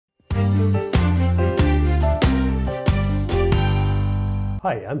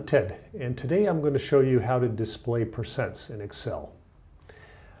Hi, I'm Ted, and today I'm going to show you how to display percents in Excel.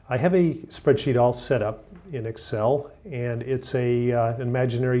 I have a spreadsheet all set up in Excel, and it's an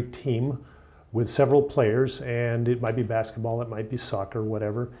imaginary team with several players, and it might be basketball, it might be soccer,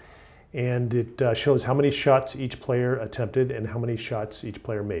 whatever. And it shows how many shots each player attempted and how many shots each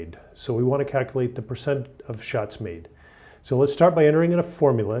player made. So we want to calculate the percent of shots made. So let's start by entering in a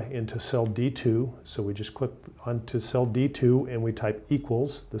formula into cell D2. So we just click onto cell D2 and we type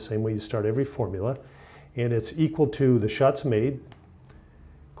equals, the same way you start every formula. And it's equal to the shots made.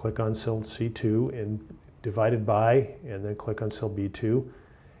 Click on cell C2 and divided by, and then click on cell B2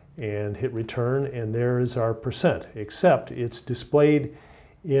 and hit return, and there is our percent, except it's displayed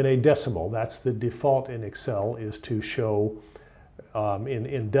in a decimal. That's the default in Excel, is to show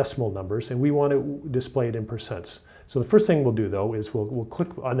in decimal numbers, and we want to display it in percents. So the first thing we'll do, though, is we'll click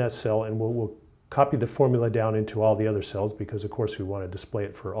on that cell and we'll copy the formula down into all the other cells, because of course we want to display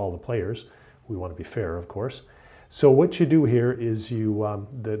it for all the players. We want to be fair, of course. So what you do here is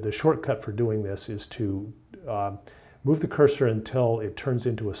the shortcut for doing this is to move the cursor until it turns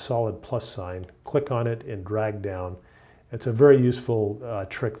into a solid plus sign, click on it and drag down. It's a very useful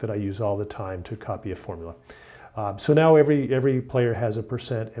trick that I use all the time to copy a formula. So now every player has a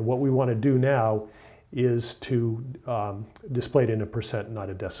percent, and what we want to do now is to display it in a percent, not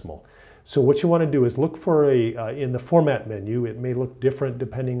a decimal. So what you want to do is look for in the format menu. It may look different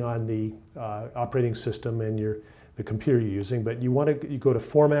depending on the operating system and the computer you're using, but you go to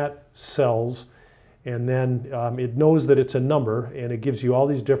Format, Cells, and then it knows that it's a number, and it gives you all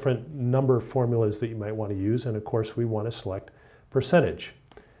these different number formulas that you might want to use, and of course we want to select percentage.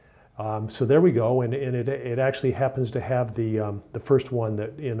 So there we go, and it actually happens to have the first one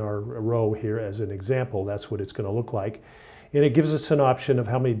that in our row here as an example. That's what it's going to look like. And it gives us an option of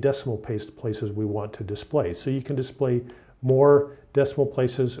how many decimal places we want to display. So you can display more decimal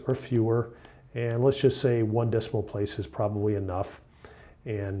places or fewer, and let's just say 1 decimal place is probably enough.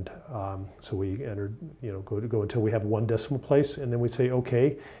 And so we enter, go until we have 1 decimal place, and then we say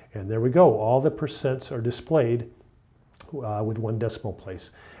OK, and there we go. All the percents are displayed with 1 decimal place.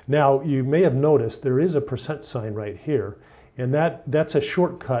 Now you may have noticed there is a percent sign right here, and that's a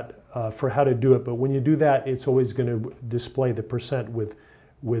shortcut for how to do it. But when you do that, it's always going to display the percent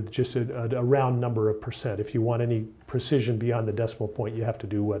with just a round number of percent. If you want any precision beyond the decimal point, you have to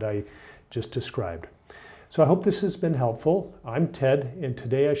do what I just described. So I hope this has been helpful. I'm Ted, and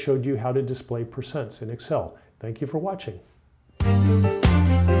today I showed you how to display percents in Excel. Thank you for watching.